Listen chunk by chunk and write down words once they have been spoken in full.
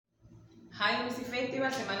Hive Music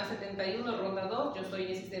Festival, semana 71, ronda 2. Yo soy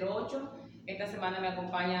Jessy08. Esta semana me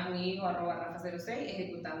acompaña mi hijo @Rafa06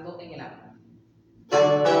 ejecutando en el arpa.